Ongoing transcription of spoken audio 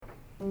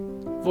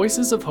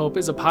Voices of Hope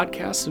is a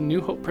podcast of New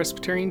Hope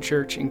Presbyterian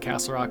Church in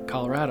Castle Rock,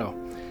 Colorado.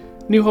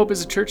 New Hope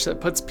is a church that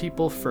puts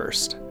people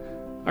first.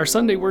 Our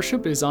Sunday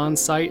worship is on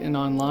site and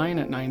online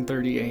at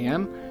 9:30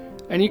 a.m.,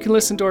 and you can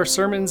listen to our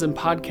sermons and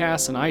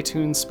podcasts on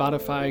iTunes,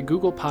 Spotify,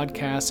 Google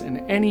Podcasts,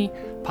 and any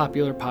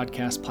popular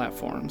podcast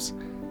platforms.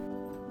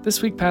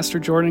 This week, Pastor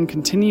Jordan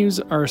continues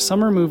our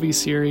summer movie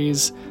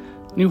series,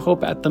 New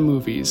Hope at the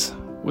Movies,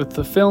 with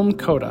the film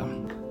CODA.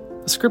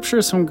 The scripture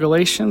is from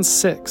Galatians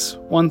 6,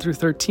 1 through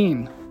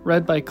 13,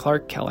 read by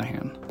Clark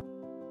Callahan.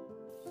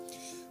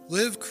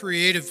 Live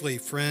creatively,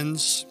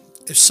 friends.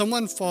 If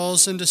someone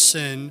falls into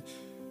sin,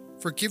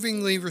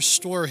 forgivingly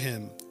restore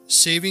him,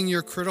 saving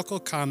your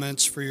critical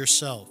comments for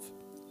yourself.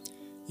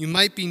 You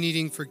might be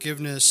needing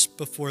forgiveness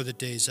before the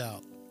day's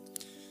out.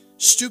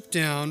 Stoop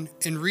down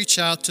and reach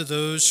out to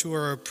those who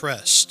are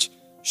oppressed,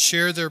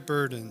 share their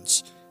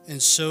burdens,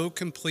 and so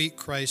complete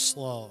Christ's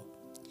law.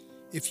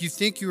 If you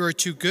think you are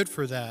too good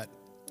for that,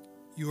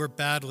 you are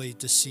badly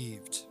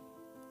deceived.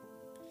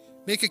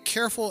 Make a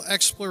careful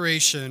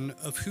exploration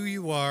of who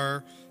you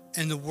are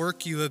and the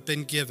work you have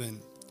been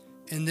given,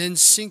 and then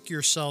sink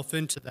yourself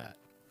into that.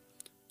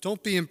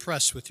 Don't be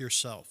impressed with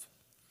yourself.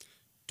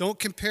 Don't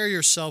compare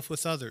yourself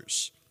with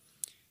others.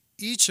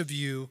 Each of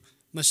you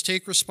must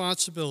take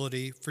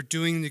responsibility for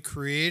doing the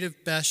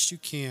creative best you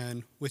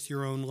can with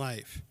your own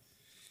life.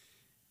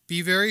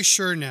 Be very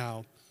sure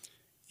now,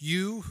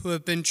 you who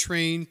have been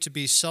trained to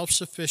be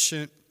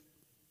self-sufficient,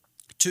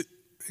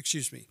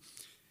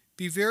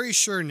 be very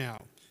sure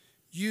now,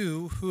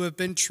 you who have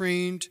been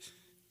trained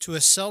to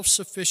a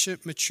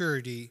self-sufficient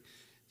maturity,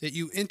 that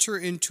you enter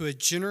into a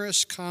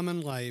generous common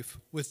life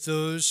with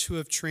those who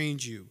have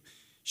trained you,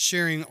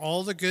 sharing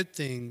all the good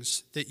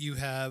things that you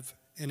have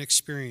and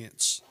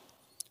experience.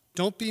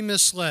 Don't be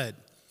misled.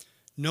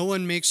 No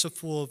one makes a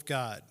fool of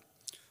God.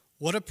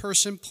 What a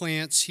person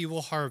plants, he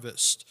will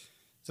harvest.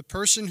 The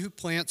person who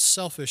plants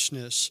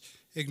selfishness,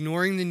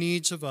 ignoring the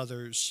needs of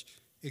others,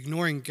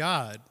 ignoring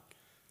God,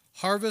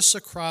 harvests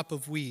a crop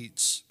of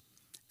weeds,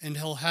 and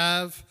he'll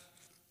have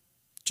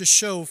to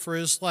show for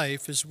his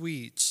life as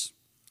weeds.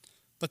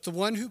 But the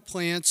one who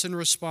plants in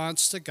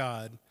response to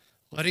God,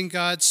 letting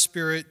God's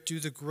Spirit do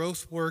the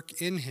growth work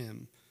in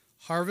him,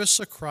 harvests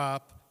a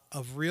crop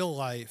of real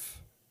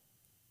life,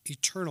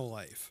 eternal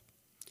life.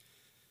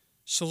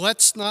 So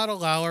let's not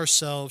allow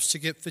ourselves to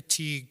get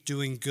fatigued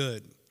doing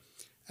good.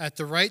 At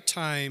the right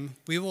time,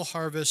 we will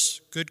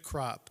harvest good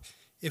crop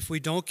if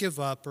we don't give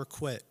up or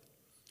quit.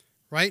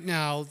 Right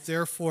now,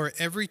 therefore,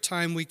 every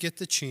time we get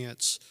the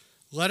chance,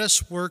 let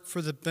us work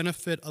for the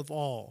benefit of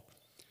all,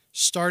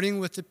 starting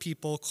with the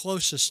people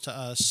closest to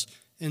us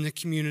in the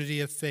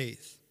community of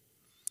faith.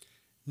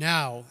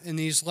 Now, in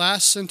these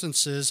last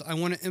sentences, I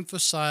want to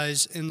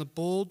emphasize in the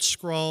bold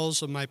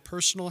scrawls of my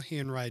personal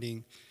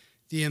handwriting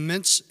the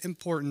immense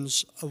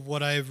importance of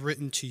what I have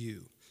written to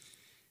you.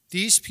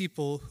 These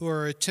people who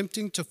are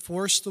attempting to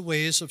force the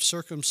ways of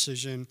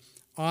circumcision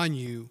on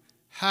you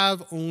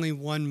have only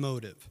one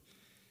motive.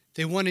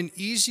 They want an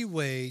easy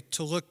way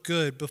to look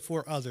good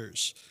before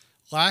others,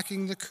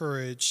 lacking the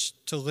courage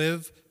to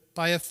live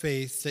by a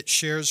faith that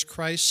shares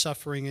Christ's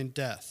suffering and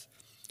death.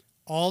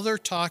 All their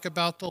talk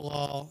about the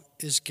law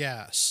is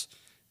gas.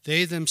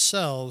 They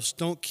themselves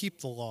don't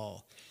keep the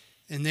law,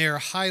 and they are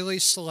highly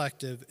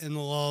selective in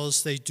the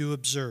laws they do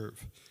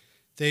observe.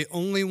 They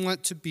only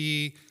want to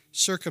be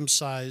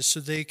circumcised so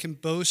they can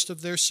boast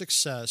of their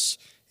success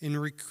in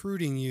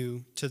recruiting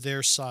you to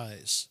their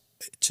side.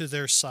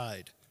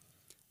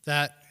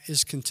 That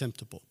is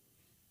contemptible.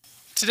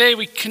 Today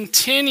we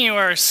continue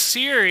our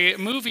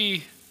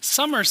movie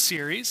summer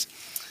series.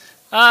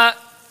 And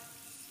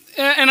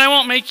I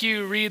won't make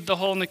you read the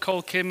whole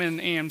Nicole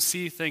Kidman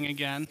AMC thing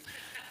again.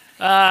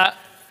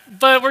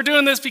 But we're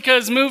doing this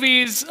because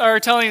movies are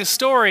telling a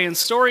story, and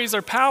stories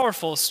are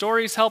powerful.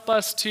 Stories help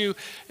us to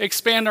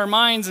expand our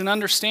minds and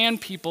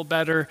understand people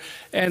better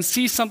and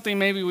see something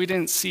maybe we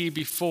didn't see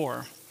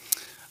before.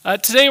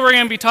 Today we're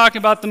going to be talking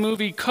about the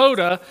movie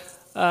CODA,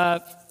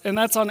 and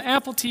that's on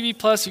Apple TV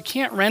Plus. You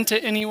can't rent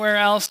it anywhere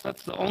else.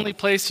 That's the only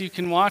place you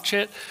can watch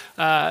it.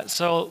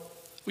 So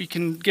we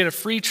can get a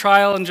free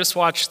trial and just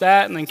watch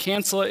that and then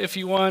cancel it if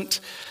you want.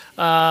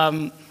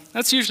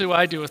 That's usually what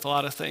I do with a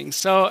lot of things.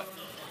 So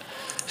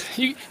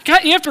you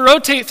have to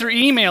rotate through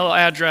email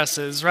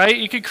addresses, right?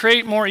 You could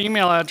create more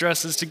email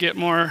addresses to get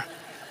more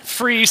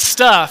free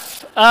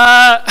stuff.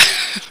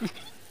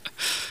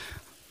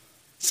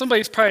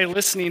 Somebody's probably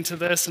listening to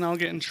this and I'll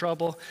get in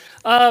trouble.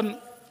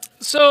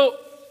 So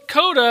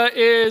CODA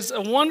is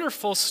a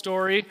wonderful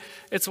story.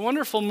 It's a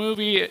wonderful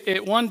movie.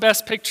 It won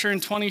Best Picture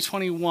in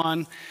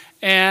 2021.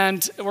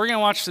 And we're going to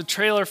watch the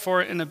trailer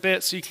for it in a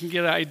bit so you can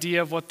get an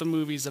idea of what the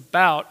movie's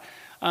about.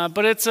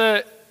 But it's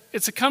a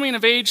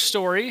coming-of-age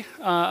story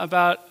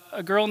about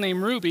a girl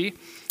named Ruby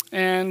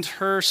and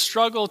her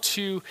struggle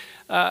to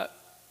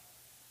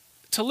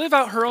live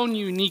out her own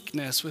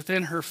uniqueness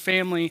within her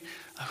family,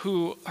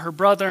 who her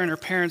brother and her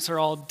parents are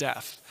all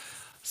deaf.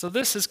 So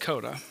this is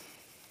CODA.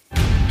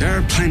 There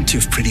are plenty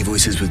of pretty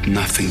voices with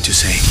nothing to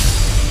say.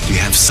 Do you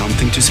have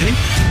something to say?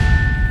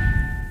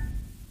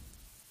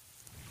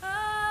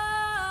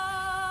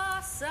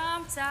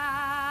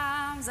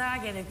 Sometimes I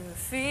get a good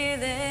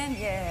feeling,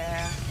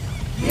 yeah.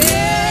 Yeah,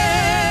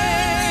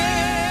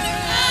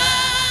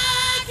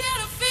 I get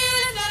a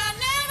feeling that I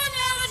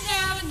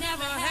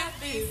never had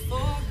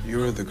before.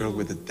 You're the girl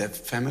with the deaf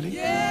family?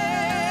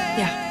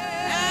 Yeah.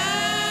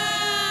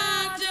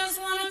 I just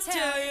want to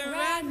tell you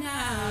right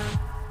now.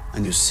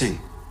 And you sing.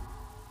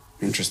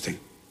 Interesting.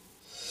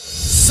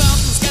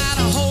 Something's got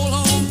a hold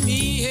on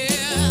me here.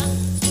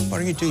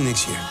 What are you doing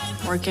next year?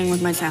 Working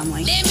with my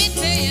family. Let me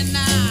tell you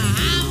now,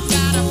 I've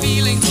got a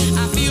feeling,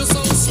 I feel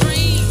so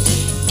strange.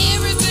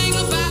 Everything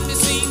about me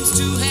seems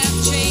to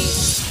have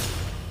changed.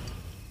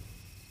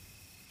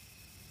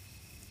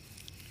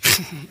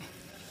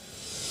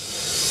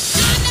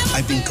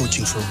 I've been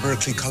coaching for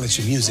Berklee College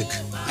of Music.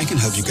 I can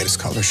help you get a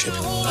scholarship. I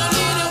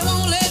really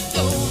won't let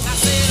go. I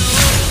said,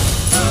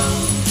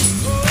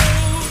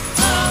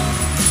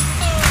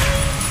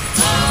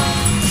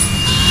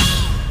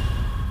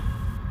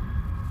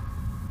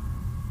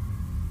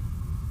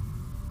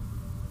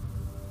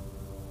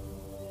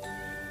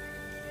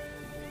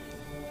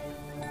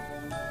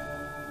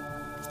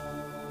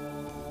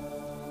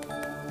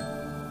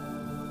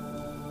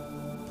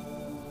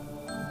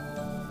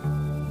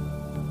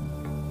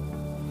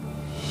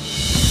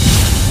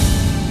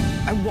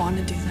 I want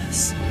to do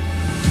this.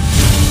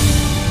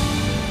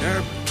 There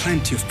are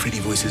plenty of pretty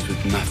voices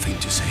with nothing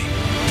to say.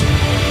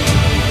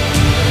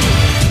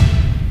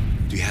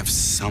 Do you have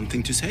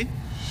something to say?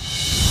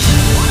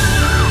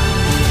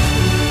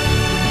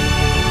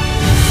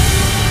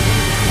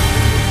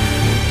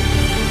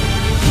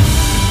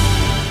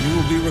 You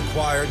will be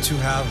required to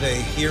have a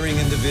hearing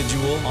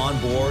individual on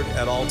board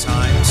at all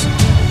times.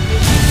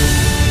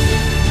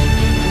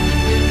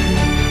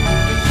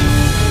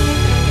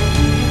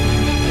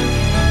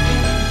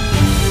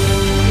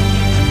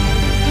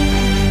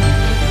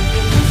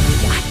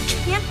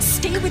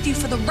 Stay with you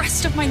for the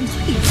rest of my life.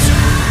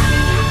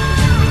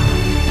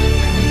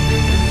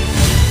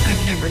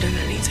 I've never done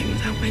anything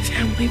without my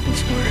family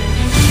before.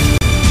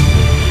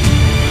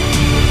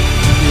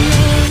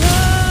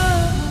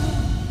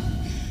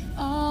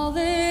 All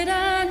that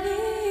I need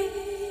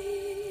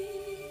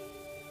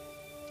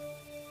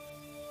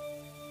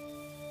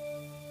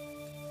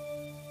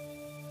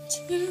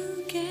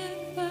to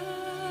get by.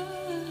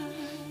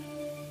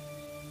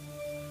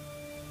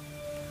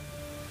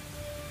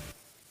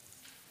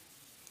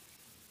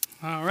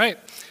 All right.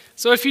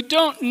 So if you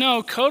don't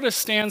know, CODA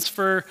stands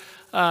for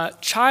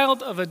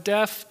Child of a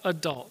Deaf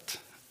Adult.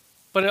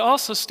 But it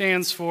also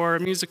stands for a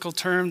musical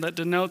term that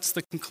denotes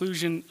the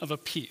conclusion of a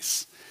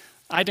piece.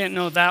 I didn't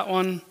know that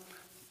one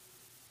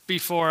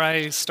before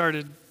I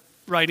started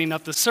writing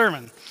up the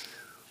sermon.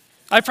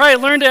 I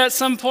probably learned it at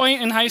some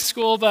point in high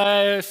school, but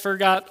I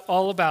forgot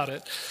all about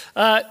it.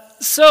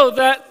 So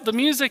that the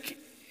music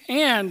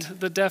and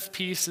the deaf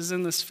piece is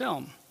in this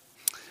film.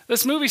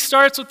 This movie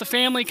starts with the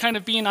family kind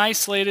of being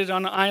isolated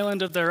on an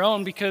island of their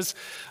own because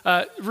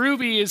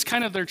Ruby is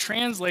kind of their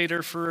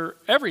translator for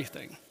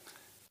everything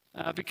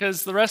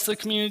because the rest of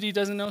the community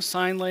doesn't know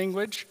sign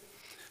language.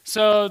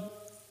 So,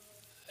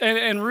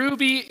 and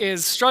Ruby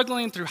is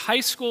struggling through high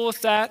school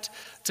with that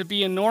to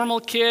be a normal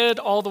kid,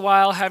 all the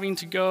while having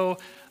to go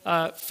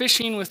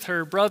fishing with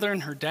her brother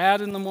and her dad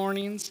in the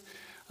mornings,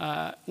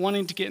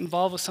 wanting to get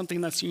involved with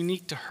something that's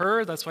unique to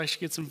her. That's why she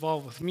gets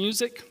involved with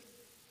music.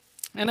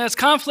 And as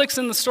conflicts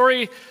in the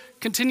story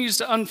continues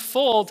to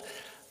unfold,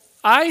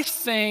 I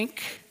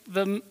think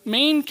the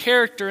main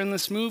character in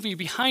this movie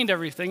behind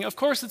everything, of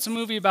course it's a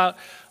movie about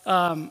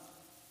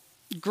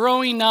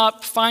growing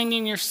up,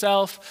 finding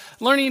yourself,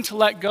 learning to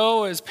let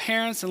go as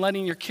parents and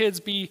letting your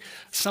kids be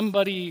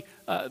somebody,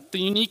 the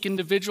unique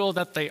individual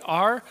that they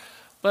are.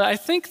 But I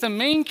think the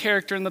main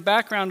character in the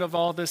background of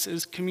all this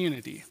is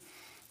community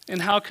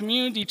and how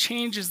community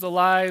changes the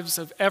lives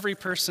of every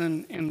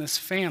person in this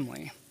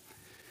family.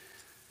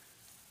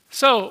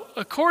 So,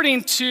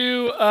 according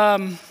to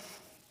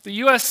the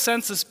U.S.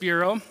 Census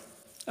Bureau,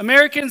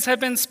 Americans have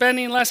been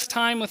spending less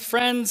time with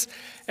friends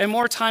and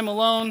more time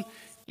alone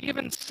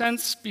even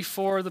since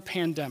before the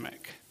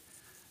pandemic.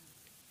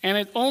 And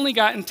it only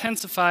got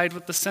intensified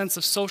with the sense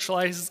of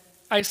social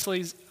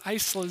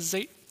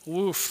isolation.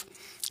 Woof.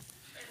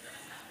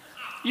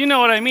 You know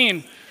what I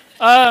mean.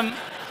 And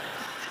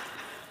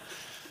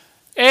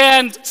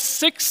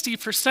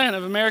 60%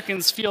 of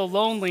Americans feel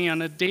lonely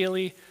on a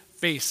daily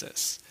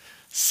basis.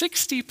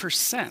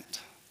 60%.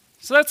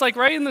 So that's like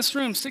right in this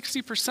room,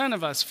 60%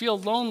 of us feel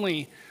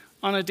lonely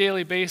on a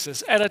daily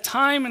basis at a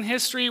time in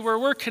history where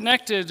we're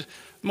connected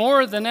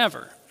more than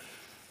ever.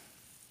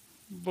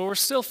 But we're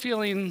still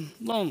feeling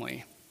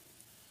lonely.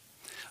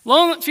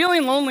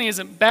 Feeling lonely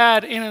isn't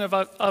bad in and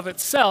of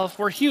itself.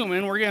 We're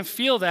human, we're going to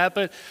feel that.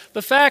 But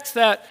the fact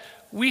that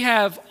we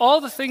have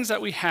all the things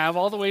that we have,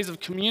 all the ways of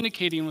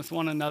communicating with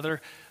one another,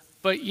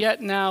 but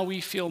yet now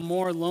we feel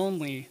more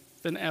lonely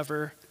than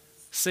ever,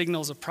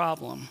 signals a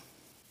problem.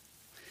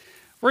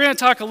 We're going to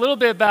talk a little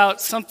bit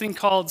about something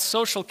called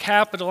social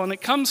capital, and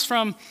it comes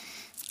from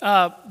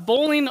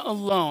Bowling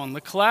Alone, the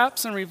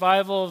Collapse and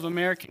Revival of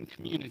American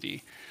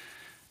Community.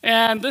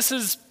 And this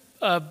is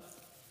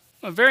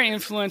a very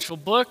influential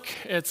book.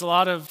 It's a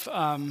lot of,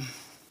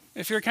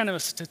 if you're kind of a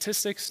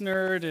statistics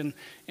nerd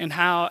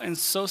and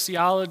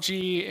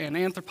sociology and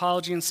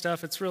anthropology and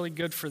stuff, it's really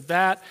good for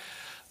that.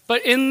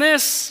 But in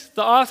this,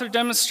 the author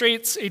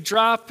demonstrates a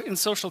drop in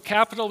social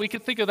capital. We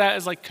could think of that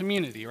as like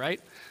community, right?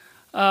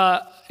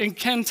 In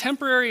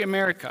contemporary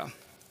America.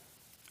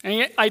 And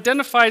he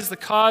identifies the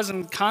cause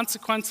and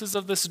consequences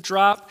of this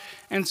drop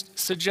and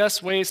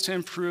suggests ways to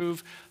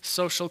improve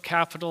social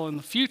capital in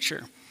the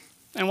future.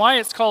 And why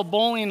it's called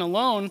Bowling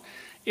Alone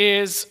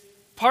is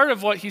part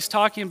of what he's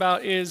talking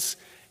about is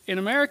in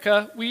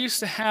America, we used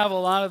to have a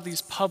lot of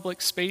these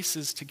public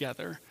spaces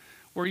together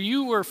where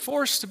you were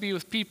forced to be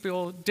with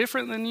people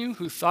different than you,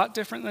 who thought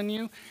different than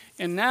you,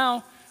 and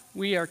now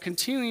we are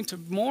continuing to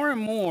more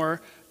and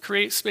more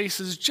create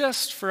spaces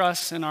just for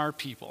us and our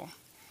people.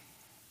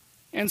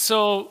 And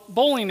so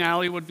bowling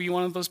alley would be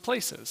one of those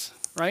places,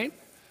 right?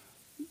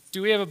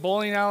 Do we have a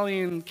bowling alley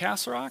in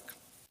Castle Rock?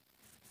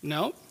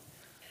 No.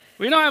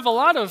 We don't have a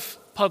lot of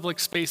public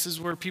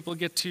spaces where people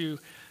get to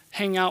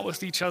hang out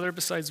with each other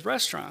besides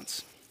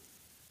restaurants.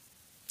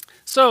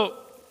 So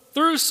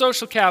through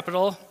social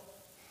capital,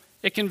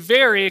 it can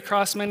vary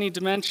across many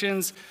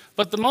dimensions,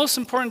 but the most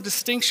important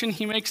distinction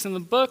he makes in the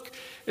book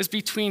is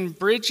between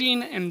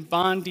bridging and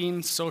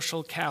bonding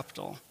social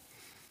capital.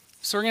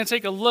 So we're going to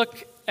take a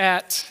look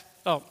at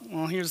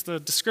here's the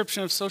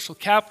description of social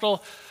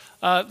capital.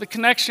 The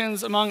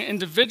connections among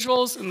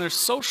individuals and their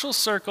social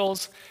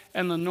circles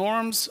and the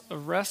norms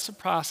of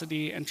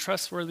reciprocity and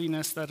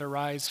trustworthiness that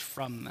arise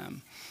from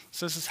them.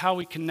 So this is how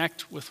we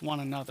connect with one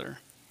another.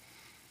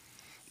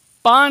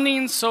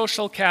 Bonding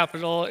social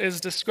capital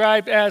is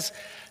described as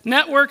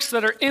networks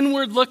that are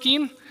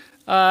inward-looking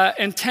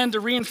and tend to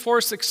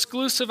reinforce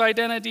exclusive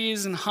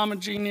identities and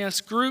homogeneous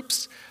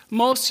groups,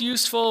 most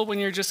useful when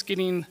you're just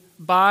getting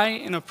by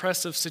in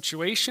oppressive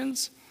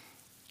situations.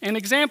 And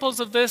examples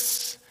of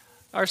this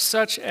are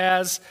such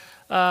as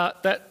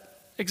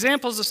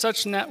examples of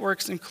such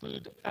networks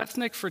include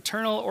ethnic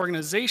fraternal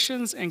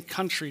organizations and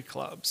country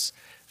clubs,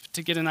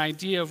 to get an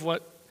idea of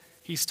what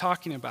he's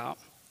talking about.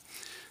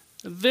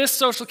 This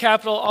social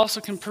capital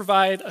also can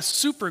provide a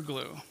super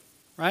glue,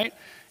 right?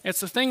 It's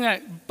the thing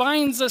that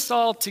binds us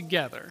all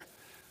together,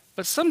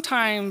 but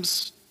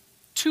sometimes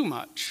too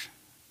much.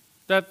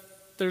 That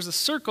there's a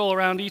circle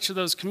around each of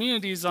those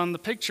communities on the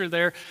picture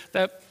there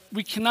that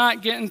we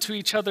cannot get into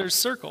each other's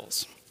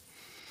circles.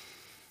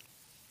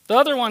 The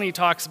other one he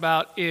talks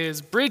about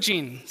is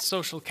bridging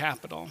social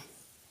capital.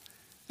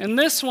 And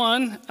this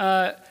one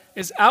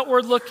is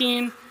outward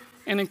looking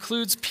and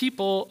includes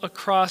people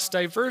across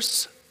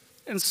diverse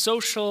and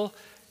social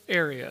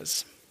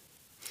areas.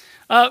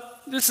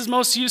 This is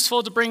most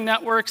useful to bring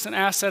networks and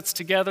assets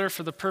together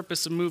for the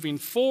purpose of moving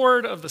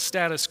forward of the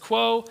status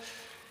quo.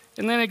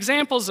 And then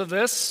examples of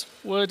this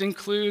would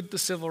include the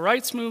civil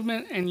rights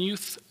movement and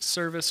youth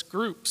service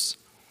groups.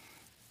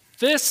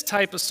 This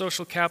type of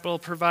social capital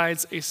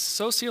provides a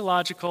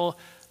sociological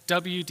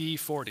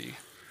WD-40.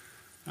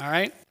 All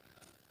right?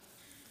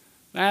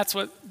 That's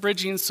what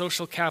bridging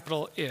social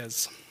capital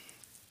is.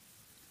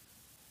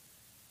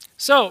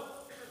 So,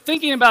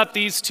 thinking about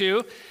these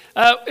two,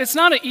 it's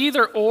not an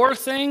either-or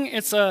thing.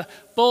 It's a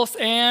both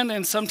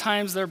and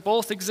sometimes they're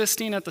both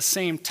existing at the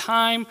same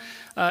time.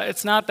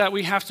 It's not that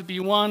we have to be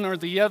one or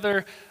the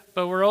other,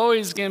 but we're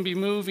always going to be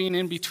moving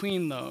in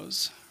between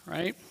those,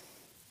 right?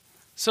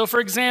 So, for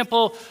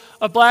example,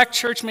 a black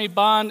church may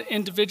bond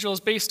individuals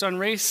based on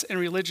race and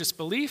religious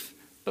belief,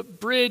 but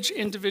bridge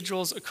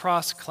individuals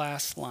across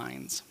class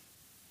lines.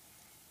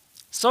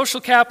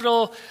 Social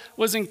capital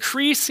was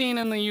increasing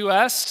in the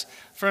U.S.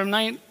 from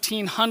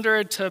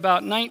 1900 to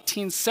about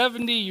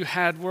 1970. You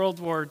had World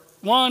War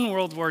I,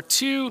 World War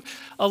II,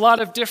 a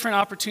lot of different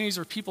opportunities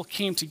where people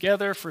came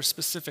together for a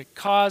specific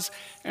cause.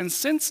 And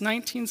since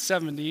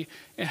 1970,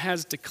 it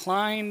has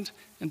declined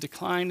and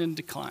declined and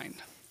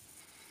declined.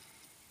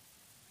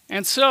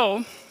 And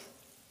so,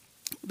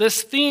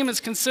 this theme is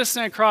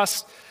consistent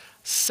across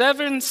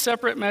 7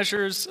 separate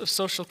measures of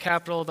social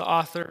capital, the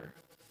author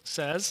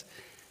says,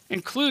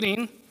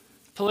 including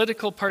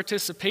political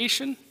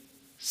participation,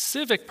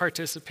 civic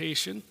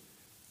participation,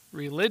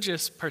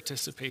 religious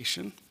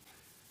participation,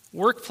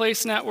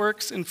 workplace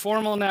networks,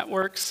 informal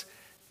networks,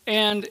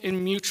 and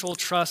in mutual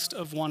trust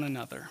of one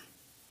another.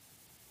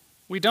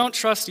 We don't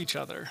trust each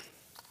other.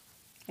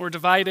 We're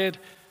divided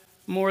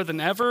more than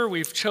ever.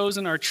 We've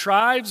chosen our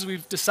tribes.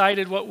 We've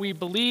decided what we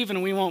believe,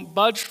 and we won't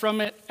budge from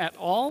it at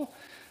all.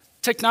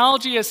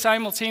 Technology has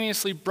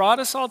simultaneously brought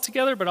us all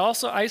together, but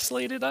also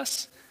isolated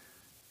us.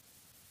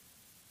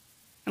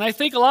 And I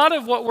think a lot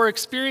of what we're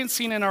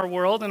experiencing in our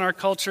world and our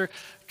culture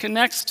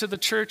connects to the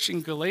church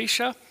in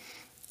Galatia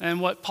and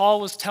what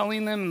Paul was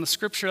telling them in the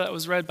scripture that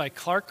was read by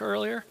Clark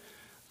earlier,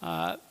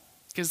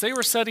 because they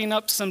were setting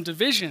up some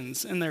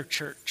divisions in their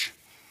church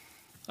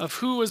of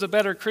who was a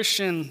better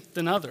Christian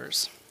than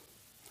others.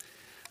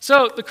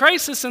 So the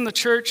crisis in the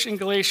church in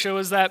Galatia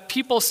was that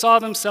people saw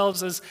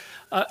themselves as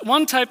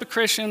one type of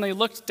Christian. They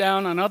looked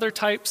down on other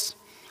types.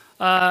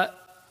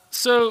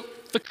 So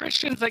the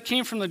Christians that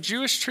came from the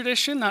Jewish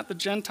tradition, not the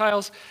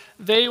Gentiles,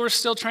 they were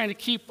still trying to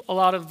keep a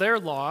lot of their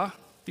law,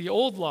 the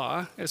old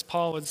law, as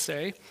Paul would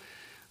say,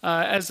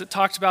 as it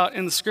talked about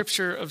in the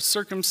scripture of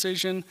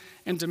circumcision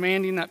and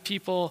demanding that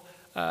people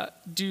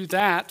do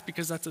that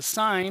because that's a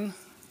sign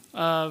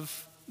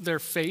of their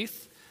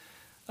faith.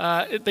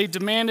 They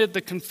demanded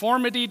the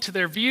conformity to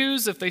their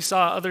views. If they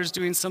saw others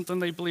doing something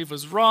they believed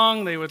was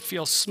wrong, they would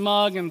feel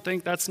smug and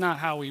think that's not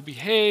how we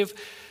behave.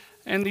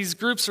 And these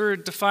groups were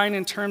defined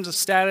in terms of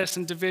status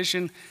and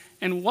division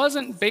and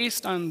wasn't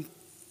based on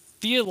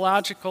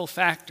theological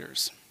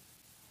factors.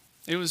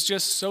 It was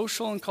just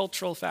social and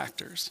cultural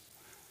factors.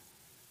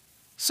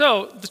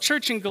 So the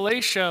church in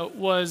Galatia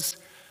was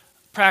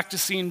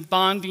practicing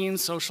bonding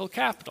social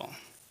capital.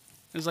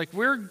 It was like,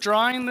 we're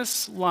drawing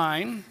this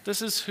line.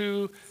 This is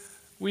who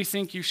we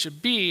think you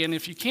should be. And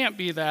if you can't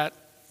be that,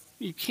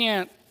 you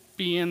can't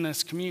be in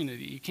this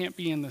community. You can't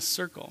be in this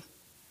circle.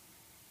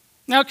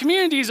 Now,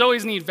 communities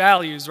always need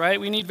values, right?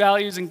 We need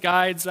values and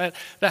guides that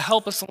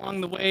help us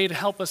along the way, to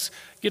help us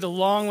get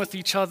along with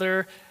each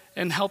other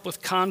and help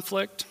with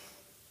conflict.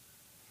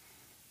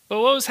 But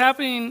what was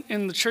happening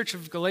in the church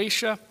of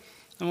Galatia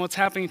and what's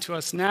happening to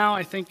us now,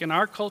 I think, in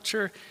our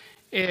culture,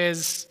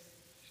 is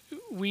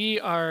we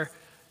are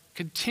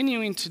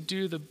continuing to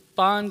do the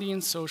bonding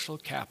social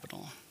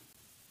capital.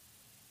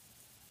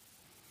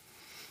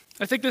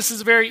 I think this is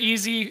a very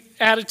easy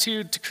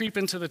attitude to creep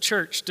into the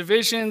church.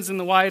 Divisions in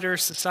the wider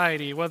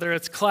society, whether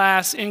it's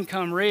class,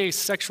 income, race,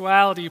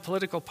 sexuality,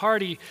 political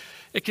party,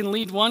 it can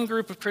lead one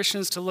group of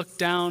Christians to look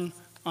down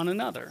on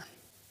another.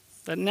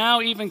 That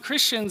now even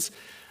Christians,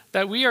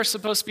 that we are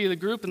supposed to be the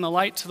group and the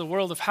light to the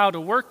world of how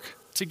to work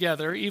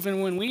together,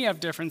 even when we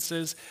have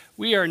differences,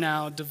 we are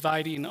now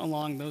dividing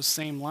along those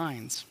same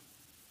lines.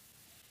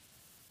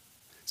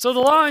 So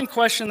the law in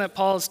question that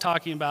Paul is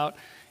talking about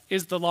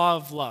is the law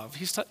of love.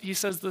 He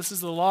says this is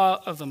the law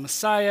of the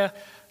Messiah,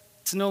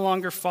 to no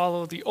longer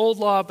follow the old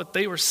law, but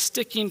they were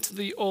sticking to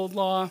the old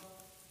law.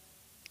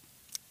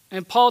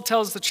 And Paul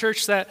tells the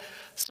church that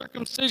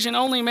circumcision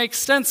only makes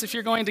sense if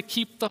you're going to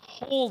keep the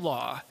whole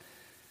law.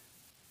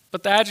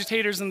 But the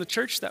agitators in the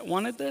church that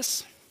wanted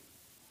this,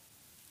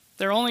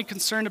 they're only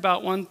concerned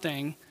about one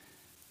thing,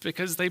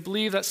 because they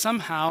believe that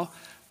somehow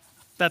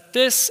that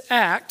this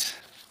act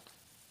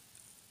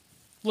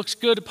looks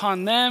good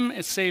upon them.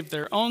 It saved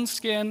their own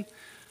skin.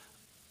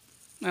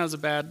 That was a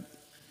bad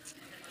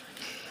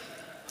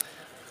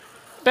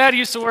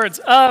use of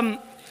words.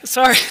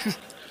 Sorry.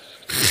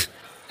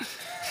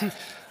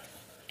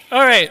 All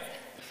right.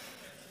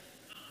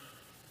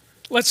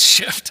 Let's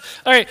shift.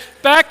 All right,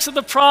 back to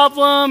the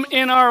problem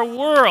in our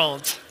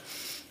world.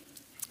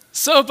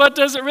 So, but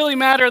does it really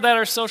matter that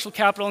our social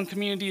capital and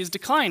community is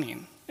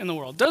declining in the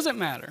world? Does it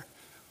matter?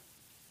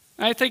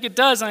 I think it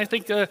does, and I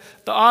think the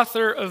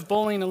author of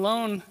Bowling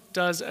Alone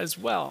does as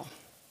well.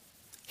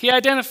 He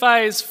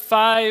identifies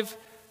 5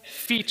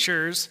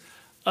 features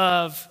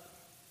of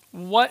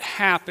what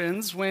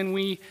happens when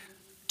we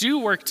do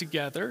work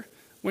together,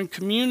 when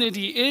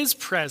community is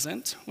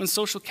present, when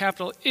social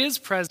capital is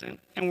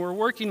present, and we're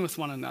working with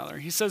one another.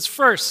 He says,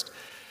 first,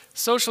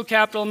 social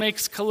capital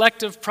makes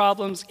collective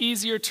problems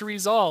easier to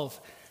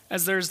resolve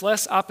as there's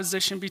less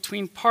opposition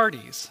between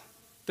parties.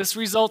 This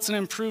results in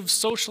improved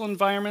social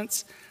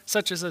environments,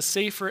 such as a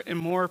safer and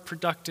more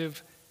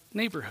productive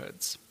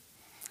neighborhoods.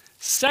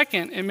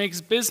 Second, it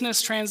makes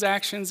business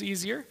transactions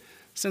easier,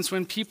 since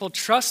when people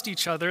trust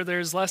each other,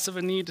 there's less of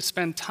a need to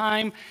spend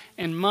time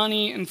and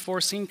money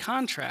enforcing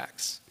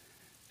contracts.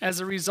 As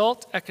a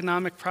result,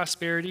 economic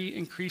prosperity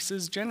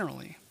increases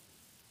generally.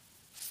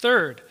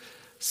 Third,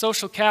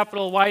 social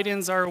capital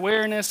widens our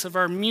awareness of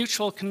our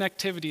mutual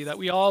connectivity, that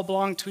we all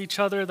belong to each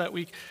other, that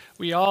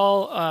we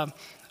all,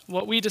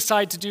 what we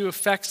decide to do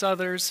affects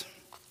others,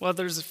 what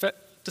others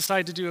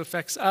decide to do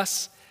affects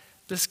us.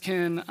 This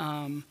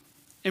can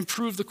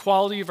improve the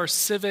quality of our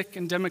civic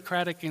and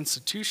democratic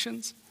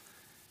institutions.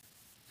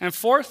 And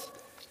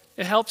fourth,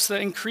 it helps the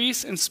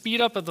increase and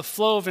speed up of the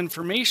flow of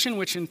information,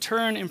 which in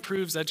turn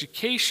improves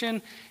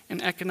education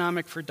and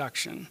economic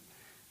production.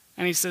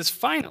 And he says,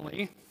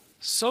 finally,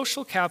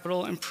 social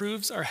capital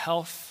improves our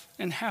health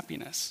and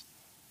happiness.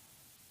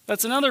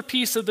 That's another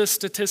piece of this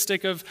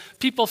statistic of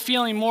people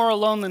feeling more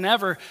alone than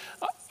ever.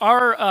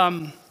 Our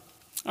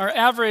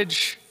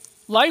average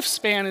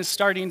lifespan is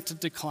starting to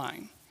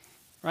decline,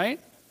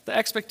 right? The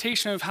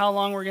expectation of how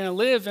long we're going to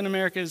live in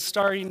America is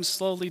starting to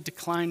slowly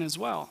decline as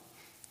well.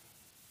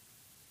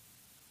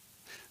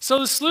 So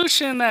the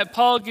solution that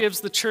Paul gives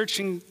the church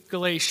in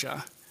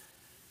Galatia,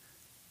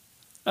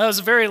 that was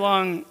a very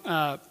long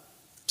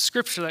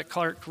scripture that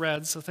Clark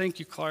read, so thank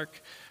you,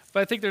 Clark. But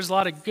I think there's a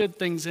lot of good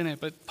things in it.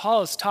 But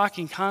Paul is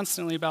talking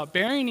constantly about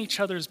bearing each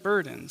other's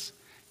burdens,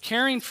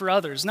 caring for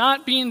others,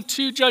 not being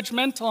too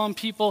judgmental on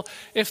people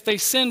if they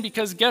sin,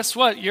 because guess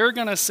what? You're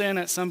going to sin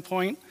at some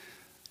point.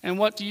 And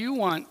what do you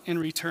want in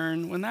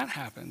return when that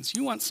happens?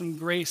 You want some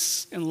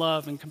grace and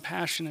love and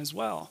compassion as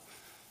well.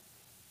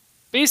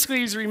 Basically,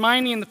 he's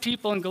reminding the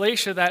people in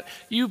Galatia that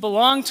you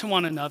belong to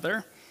one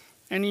another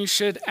and you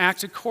should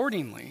act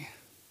accordingly.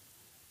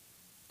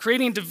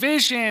 Creating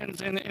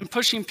divisions and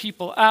pushing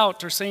people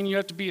out or saying you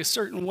have to be a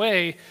certain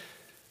way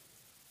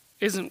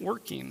isn't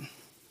working.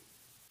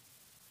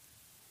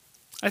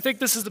 I think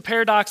this is the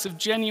paradox of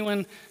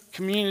genuine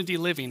community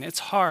living. It's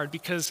hard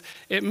because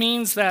it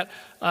means that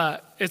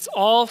it's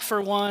all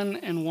for one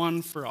and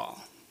one for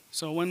all.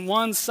 So when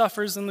one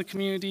suffers in the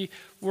community,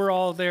 we're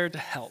all there to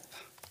help.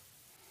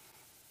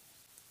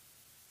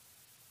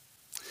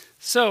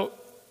 So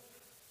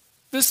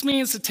this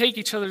means to take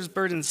each other's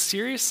burdens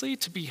seriously,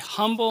 to be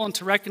humble, and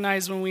to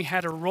recognize when we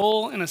had a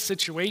role in a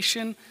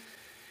situation.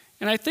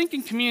 And I think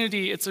in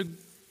community, it's a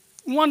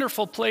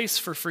wonderful place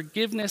for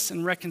forgiveness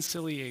and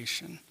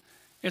reconciliation.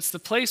 It's the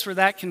place where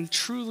that can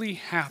truly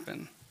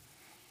happen.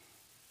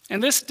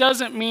 And this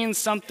doesn't mean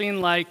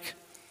something like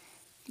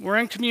we're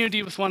in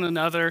community with one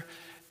another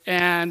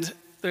and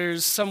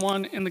there's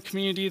someone in the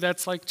community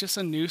that's like just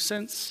a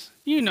nuisance.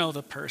 You know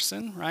the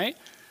person, right?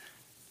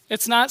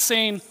 It's not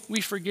saying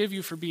we forgive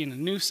you for being a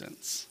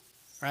nuisance,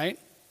 right?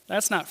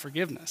 That's not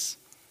forgiveness.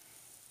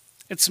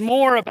 It's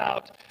more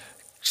about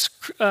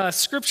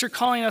Scripture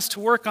calling us to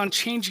work on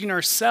changing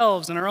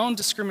ourselves and our own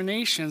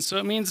discrimination. So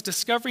it means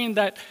discovering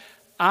that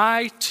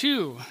I,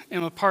 too,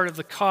 am a part of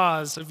the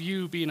cause of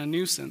you being a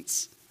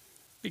nuisance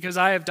because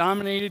I have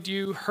dominated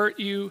you, hurt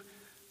you,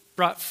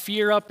 brought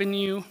fear up in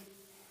you,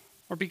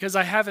 or because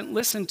I haven't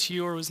listened to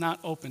you or was not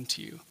open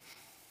to you.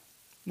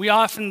 We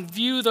often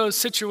view those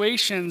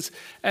situations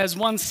as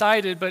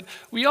one-sided, but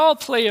we all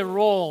play a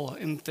role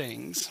in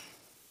things.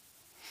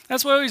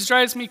 That's what always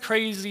drives me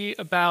crazy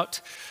about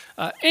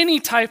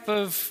any type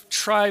of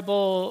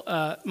tribal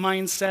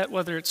mindset,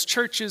 whether it's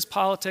churches,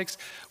 politics,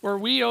 where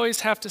we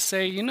always have to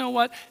say, you know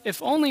what,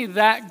 if only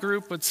that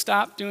group would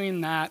stop doing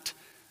that,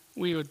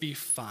 we would be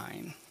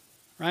fine,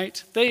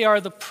 right? They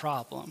are the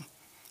problem.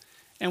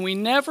 And we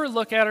never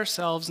look at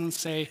ourselves and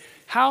say,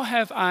 how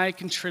have I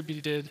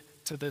contributed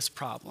to this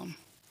problem?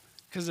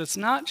 Because it's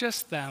not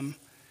just them,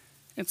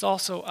 it's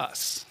also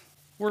us.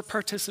 We're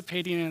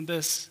participating in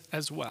this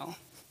as well.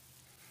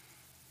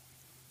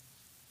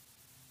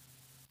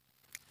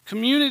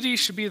 Community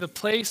should be the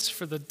place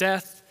for the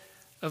death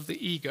of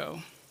the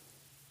ego.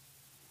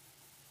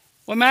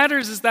 What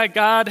matters is that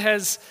God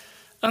has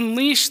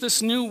unleashed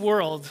this new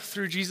world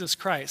through Jesus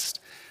Christ.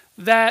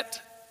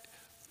 That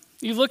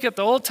you look at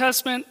the Old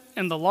Testament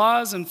and the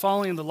laws and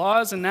following the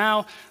laws, and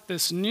now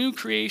this new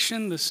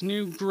creation, this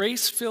new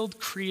grace-filled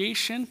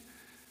creation,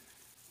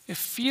 it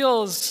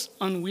feels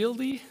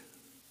unwieldy,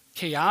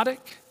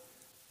 chaotic,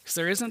 because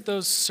there isn't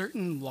those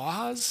certain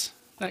laws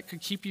that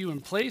could keep you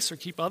in place or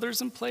keep others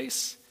in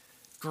place.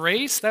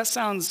 Grace, that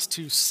sounds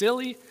too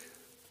silly.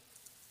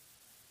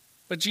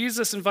 But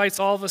Jesus invites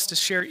all of us to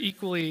share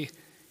equally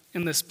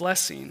in this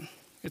blessing.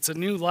 It's a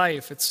new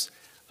life. It's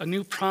a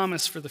new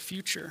promise for the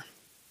future.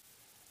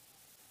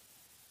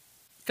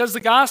 Because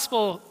the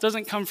gospel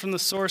doesn't come from the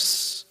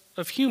source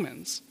of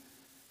humans,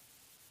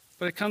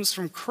 but it comes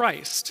from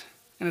Christ.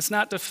 And it's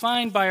not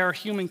defined by our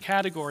human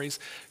categories.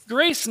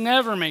 Grace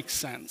never makes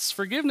sense.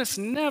 Forgiveness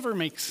never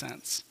makes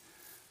sense,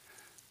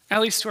 at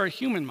least to our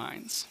human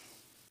minds.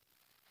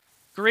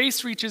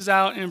 Grace reaches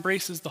out and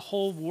embraces the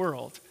whole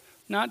world,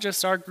 not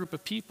just our group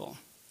of people.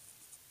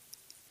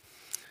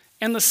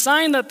 And the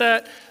sign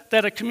that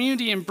a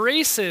community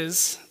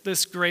embraces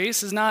this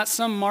grace is not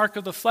some mark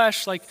of the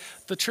flesh like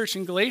the church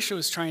in Galatia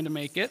was trying to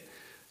make it,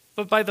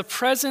 but by the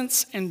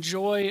presence and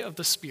joy of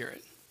the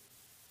Spirit.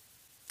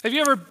 Have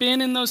you ever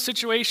been in those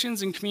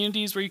situations in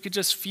communities where you could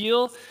just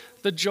feel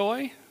the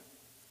joy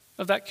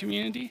of that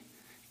community?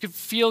 You could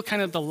feel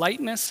kind of the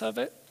lightness of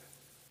it?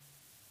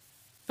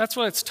 That's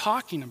what it's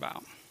talking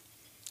about.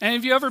 And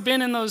have you ever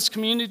been in those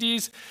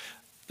communities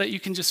that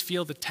you can just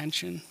feel the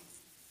tension?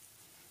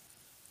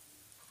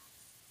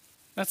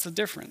 That's the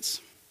difference.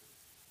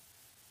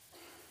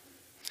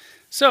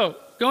 So,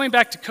 going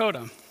back to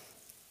CODA.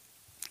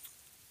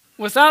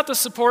 Without the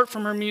support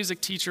from her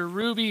music teacher,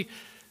 Ruby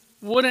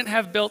wouldn't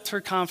have built her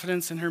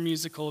confidence in her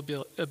musical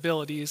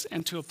abilities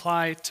and to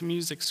apply to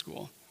music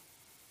school.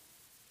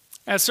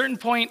 At a certain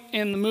point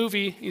in the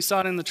movie, you saw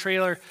it in the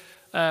trailer,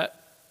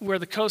 where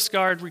the Coast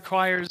Guard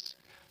requires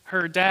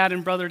her dad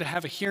and brother to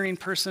have a hearing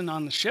person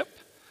on the ship.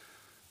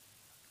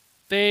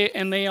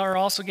 They are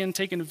also getting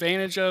taken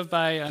advantage of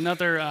by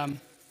another,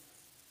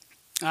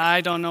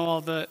 I don't know,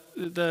 all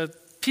the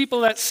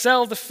people that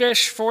sell the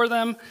fish for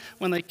them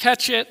when they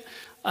catch it.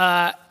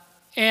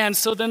 And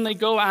so then they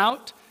go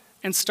out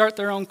and start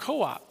their own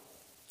co-op.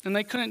 And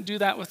they couldn't do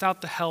that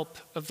without the help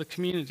of the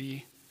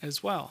community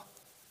as well.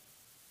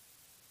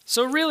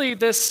 So really,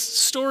 this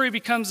story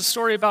becomes a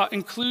story about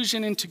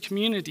inclusion into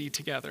community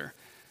together.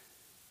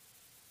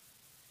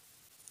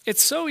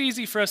 It's so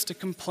easy for us to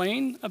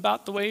complain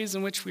about the ways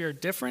in which we are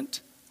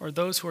different, or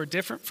those who are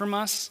different from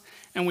us,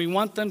 and we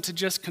want them to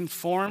just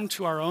conform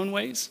to our own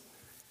ways.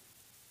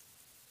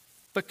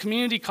 But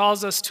community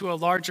calls us to a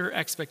larger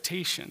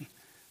expectation,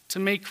 to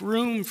make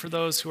room for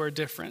those who are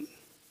different.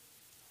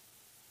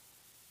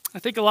 I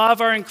think a lot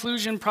of our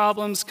inclusion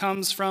problems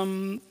comes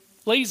from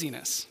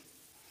laziness.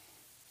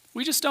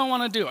 We just don't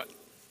want to do it,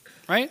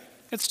 right?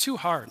 It's too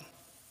hard.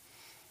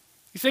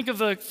 You think of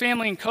the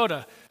family in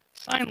CODA,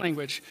 sign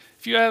language.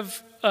 If you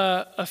have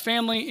a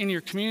family in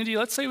your community,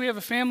 let's say we have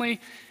a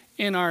family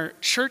in our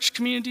church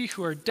community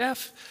who are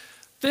deaf,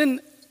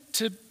 then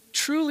to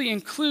truly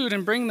include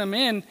and bring them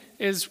in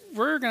is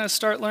we're going to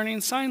start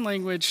learning sign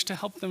language to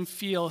help them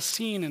feel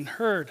seen and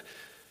heard.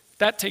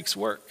 That takes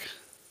work.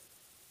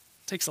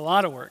 It takes a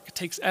lot of work. It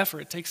takes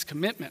effort. It takes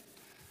commitment.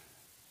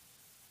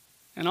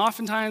 And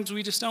oftentimes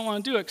we just don't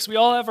want to do it because we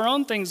all have our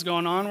own things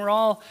going on. We're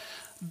all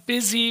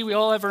busy. We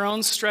all have our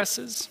own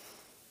stresses.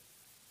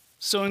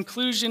 So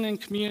inclusion in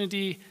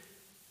community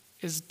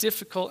is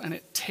difficult and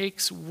it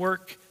takes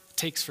work. It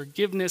takes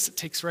forgiveness. It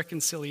takes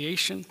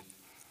reconciliation.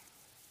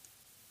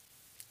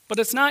 But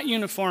it's not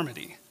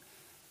uniformity.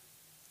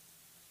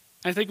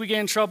 I think we get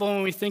in trouble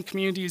when we think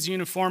community is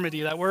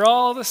uniformity, that we're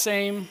all the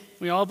same,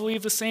 we all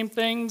believe the same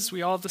things,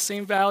 we all have the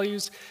same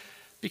values,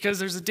 because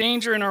there's a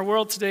danger in our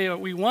world today that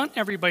we want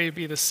everybody to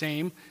be the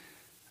same,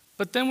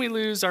 but then we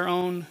lose our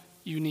own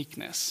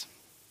uniqueness.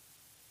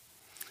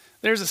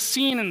 There's a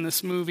scene in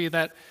this movie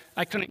that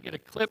I couldn't get a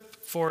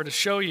clip for to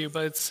show you,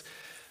 but it's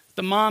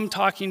the mom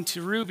talking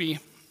to Ruby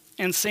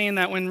and saying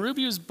that when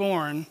Ruby was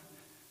born,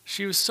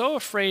 she was so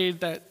afraid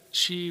that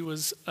she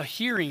was a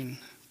hearing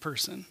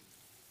person,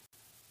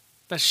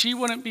 that she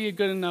wouldn't be a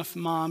good enough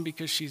mom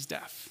because she's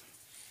deaf.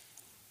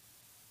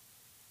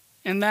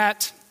 And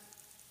that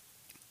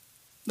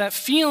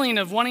feeling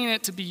of wanting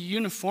it to be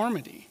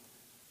uniformity,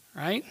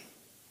 right?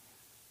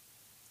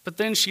 But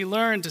then she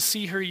learned to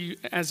see her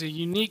as a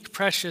unique,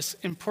 precious,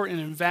 important,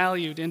 and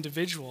valued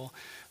individual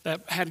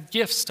that had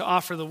gifts to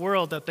offer the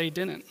world that they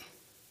didn't.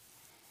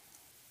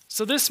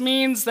 So this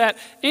means that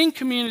in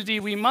community,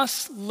 we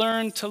must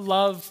learn to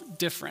love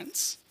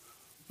difference,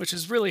 which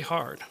is really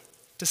hard,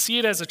 to see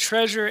it as a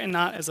treasure and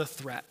not as a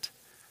threat.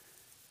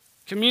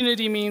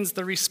 Community means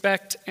the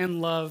respect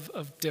and love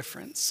of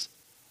difference.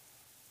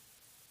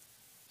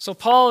 So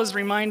Paul is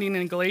reminding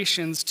in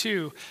Galatians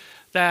 2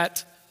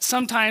 that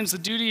sometimes the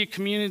duty of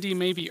community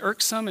may be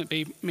irksome,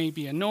 it may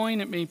be annoying,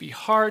 it may be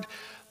hard,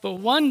 but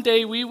one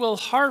day we will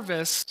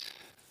harvest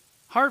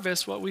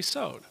what we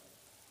sowed.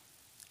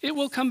 It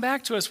will come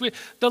back to us.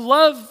 The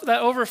love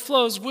that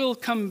overflows will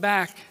come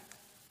back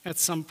at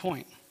some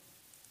point.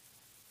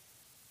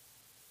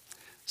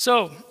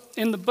 So,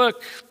 in the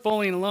book,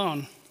 Bowling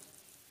Alone,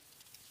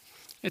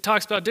 it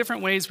talks about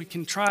different ways we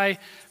can try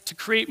to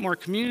create more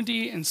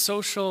community and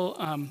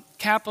social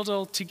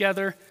capital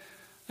together.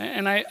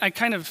 And I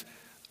kind of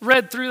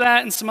read through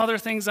that and some other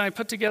things, and I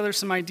put together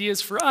some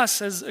ideas for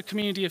us as a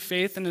community of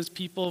faith and as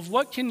people of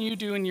what can you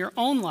do in your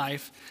own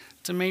life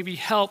to maybe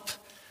help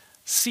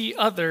see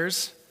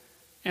others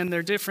and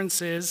their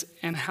differences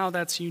and how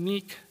that's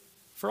unique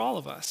for all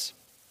of us.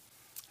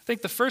 I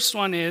think the first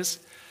one is,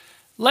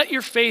 let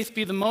your faith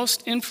be the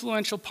most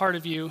influential part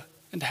of you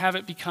and have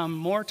it become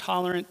more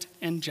tolerant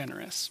and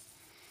generous.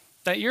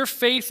 That your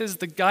faith is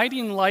the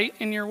guiding light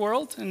in your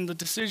world and the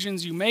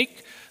decisions you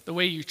make, the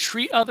way you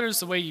treat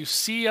others, the way you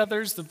see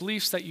others, the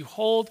beliefs that you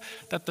hold,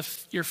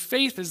 that your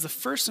faith is the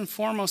first and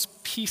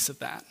foremost piece of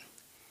that.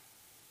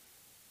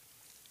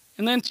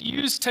 And then to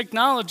use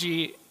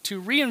technology to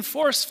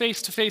reinforce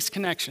face-to-face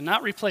connection,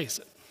 not replace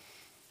it.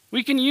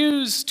 We can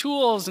use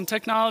tools and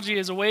technology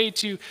as a way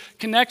to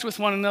connect with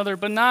one another,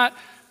 but not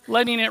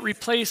letting it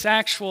replace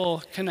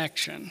actual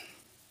connection.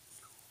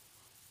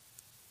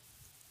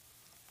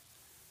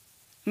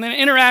 And then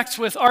interact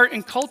with art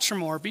and culture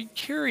more. Be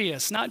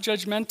curious, not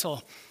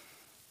judgmental.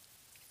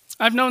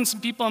 I've known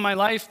some people in my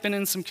life, been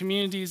in some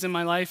communities in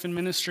my life and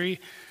ministry,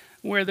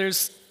 where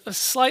there's a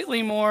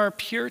slightly more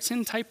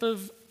Puritan type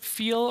of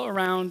feel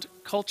around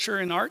culture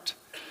and art.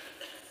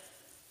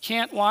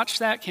 Can't watch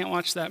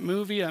that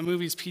movie. That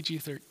movie's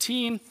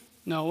PG-13.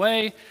 No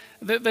way.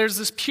 There's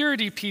this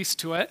purity piece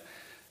to it.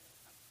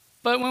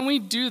 But when we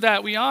do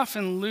that, we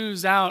often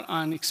lose out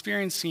on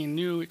experiencing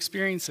new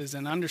experiences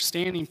and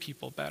understanding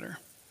people better.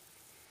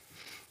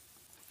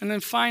 And then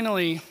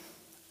finally,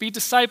 be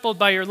discipled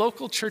by your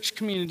local church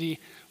community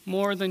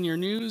more than your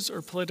news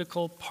or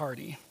political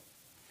party.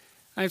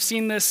 I've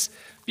seen this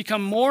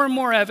become more and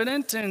more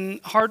evident and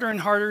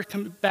harder to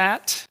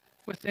combat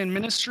within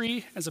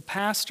ministry as a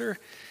pastor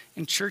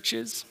in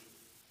churches.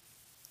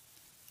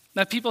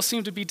 That people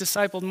seem to be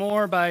discipled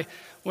more by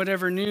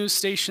whatever news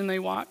station they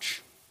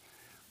watch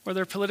or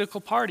their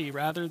political party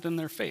rather than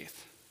their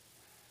faith.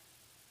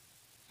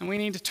 And we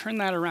need to turn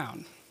that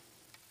around.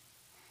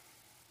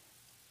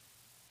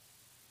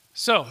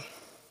 So,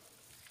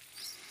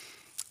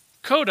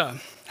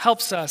 CODA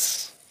helps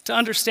us to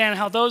understand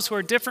how those who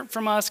are different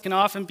from us can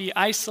often be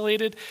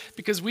isolated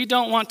because we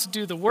don't want to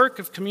do the work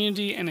of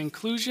community and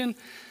inclusion,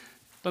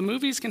 but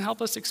movies can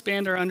help us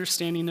expand our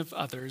understanding of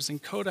others,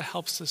 and CODA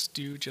helps us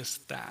do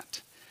just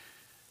that.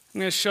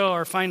 I'm going to show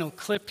our final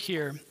clip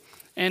here,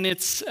 and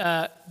it's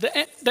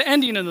the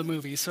ending of the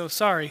movie, so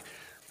sorry.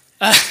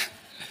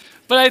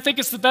 But I think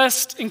it's the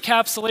best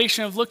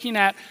encapsulation of looking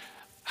at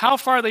how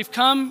far they've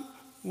come,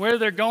 where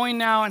they're going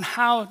now, and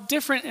how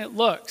different it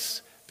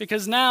looks.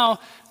 Because now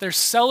they're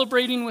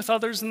celebrating with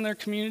others in their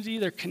community,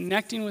 they're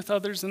connecting with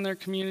others in their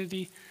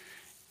community,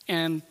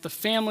 and the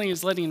family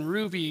is letting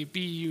Ruby be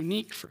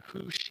unique for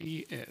who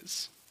she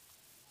is.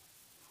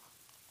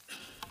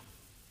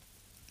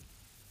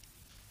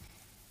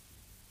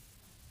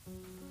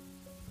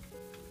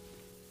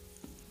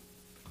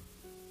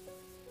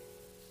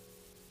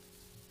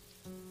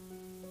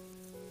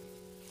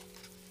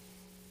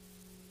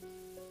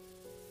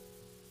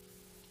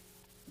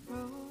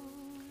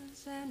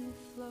 Rose and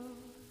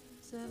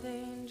flows of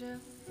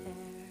angel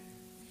hair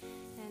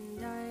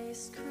and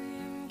ice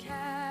cream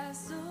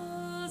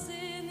castles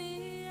in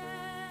the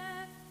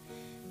air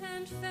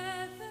and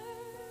feather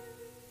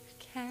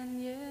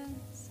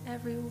canyons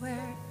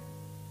everywhere.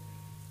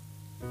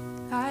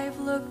 I've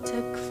looked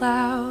at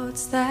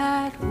clouds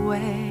that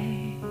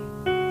way,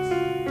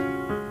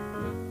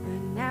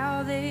 and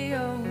now they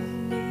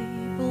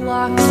only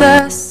block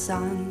the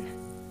sun.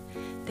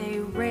 They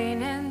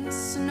rain and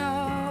snow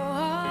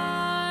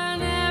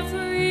on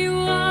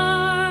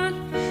everyone.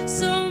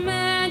 So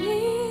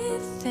many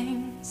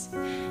things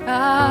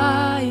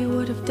I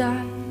would have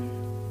done,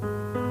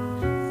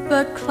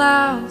 but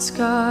clouds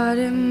got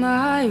in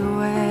my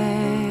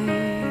way.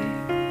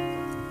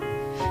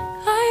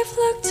 I've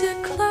looked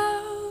at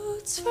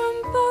clouds from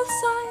both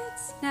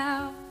sides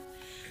now,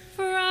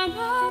 from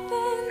up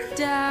and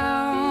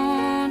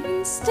down,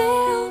 and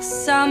still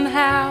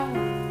somehow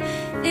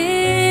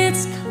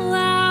it's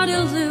cloud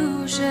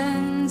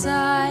illusions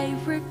I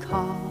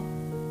recall.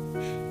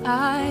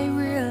 I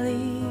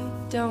really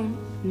don't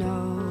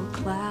know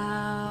clouds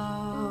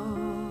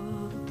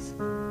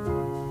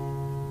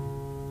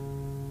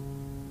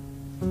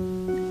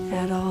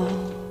at all.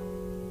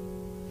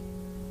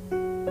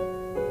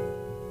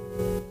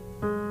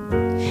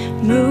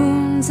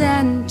 Moons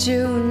and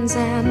Junes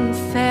and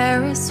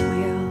Ferris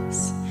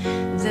wheels,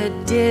 the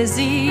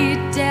dizzy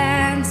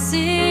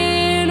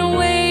dancing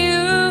way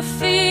you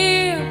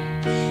feel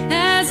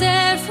as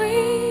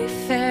every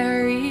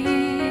fairy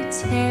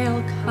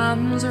tale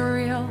comes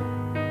real.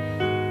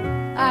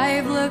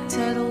 I've looked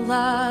at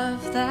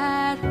love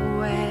that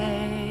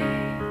way,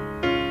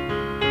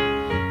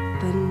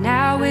 but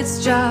now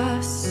it's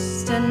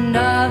just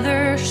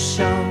another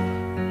show.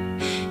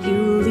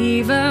 You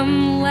leave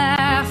 'em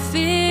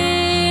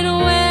laughing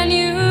when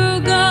you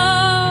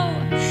go,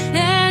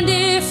 and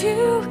if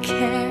you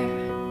care,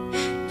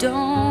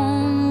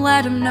 don't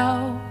let 'em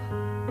know.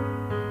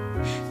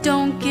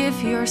 Don't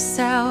give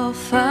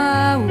yourself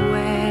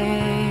away.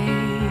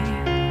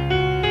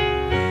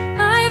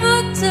 I've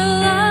looked at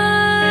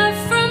love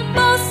from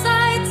both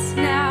sides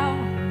now,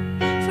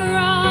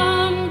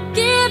 from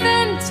give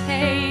and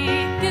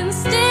take, and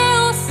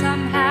still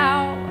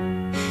somehow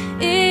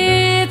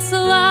it's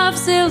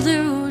love's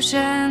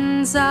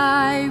illusions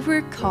I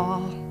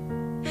recall.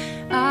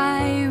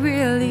 I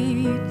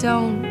really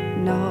don't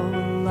know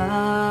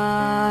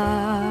love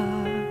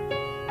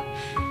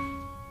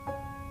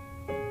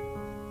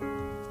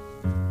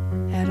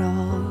at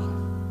all.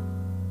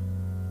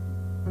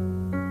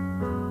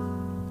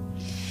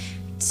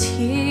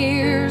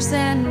 Tears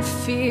and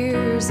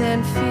fears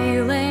and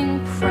feeling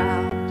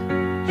proud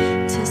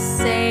to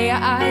say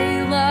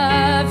I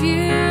love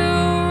you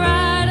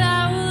right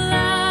out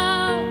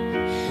loud.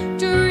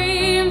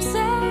 Dreams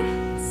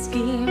and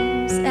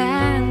schemes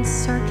and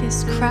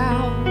circus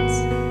crowds.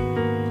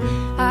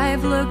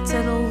 I've looked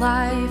at a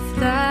life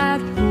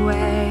that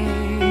way.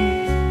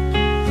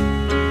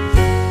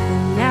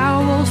 And now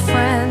old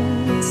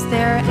friends,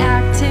 they're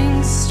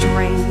acting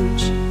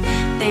strange.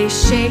 They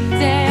shake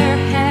their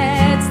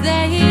heads,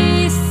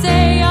 they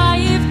say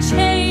I've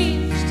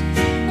changed.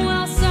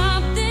 Well,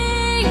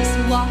 something's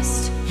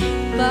lost,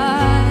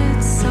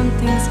 but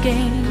something's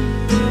gained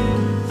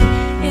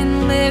in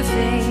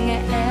living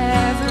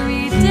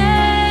every day.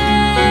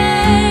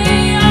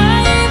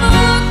 I've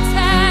looked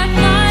at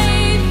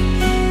life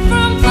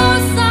from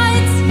both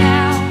sides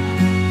now,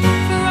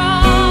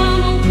 from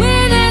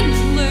win and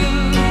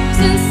lose,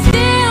 and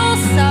still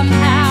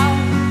somehow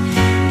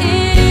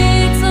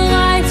it's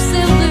life's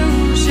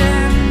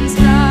illusions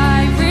I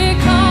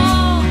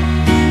recall.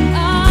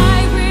 I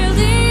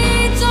really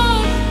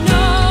don't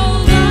know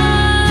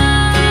life.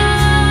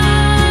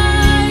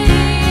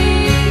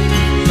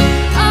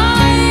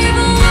 I've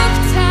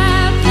looked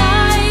at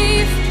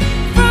life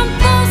from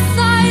both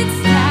sides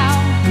now,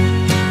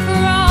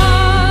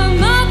 from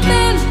up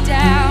and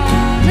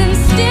down, and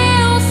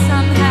still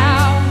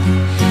somehow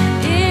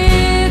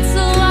it's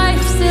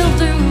life's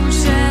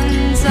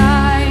illusions I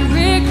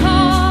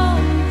recall.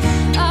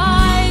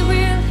 I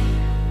really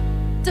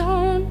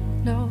don't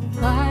know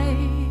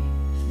life.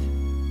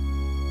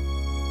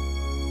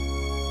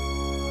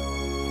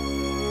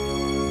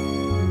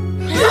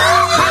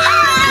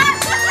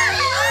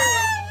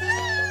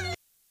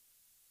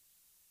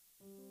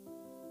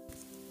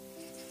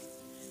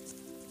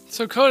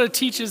 So CODA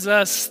teaches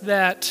us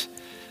that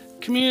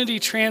community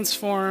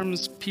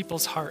transforms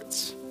people's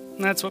hearts.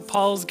 And that's what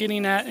Paul's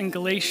getting at in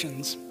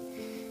Galatians.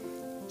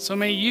 So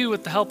may you,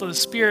 with the help of the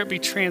Spirit, be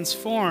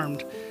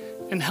transformed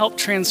and help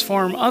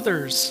transform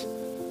others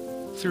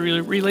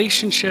through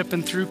relationship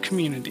and through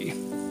community.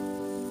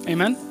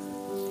 Amen?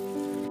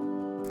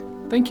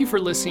 Thank you for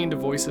listening to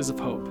Voices of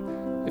Hope.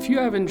 If you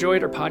have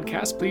enjoyed our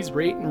podcast, please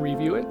rate and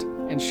review it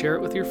and share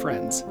it with your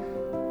friends.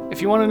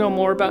 If you want to know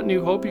more about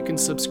New Hope, you can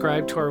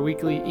subscribe to our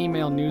weekly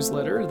email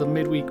newsletter, the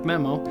Midweek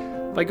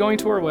Memo, by going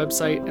to our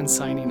website and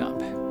signing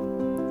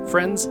up.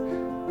 Friends,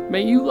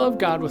 may you love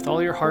God with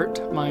all your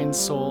heart, mind,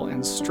 soul,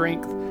 and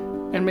strength,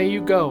 and may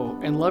you go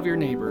and love your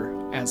neighbor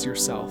as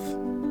yourself.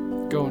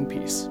 Go in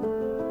peace.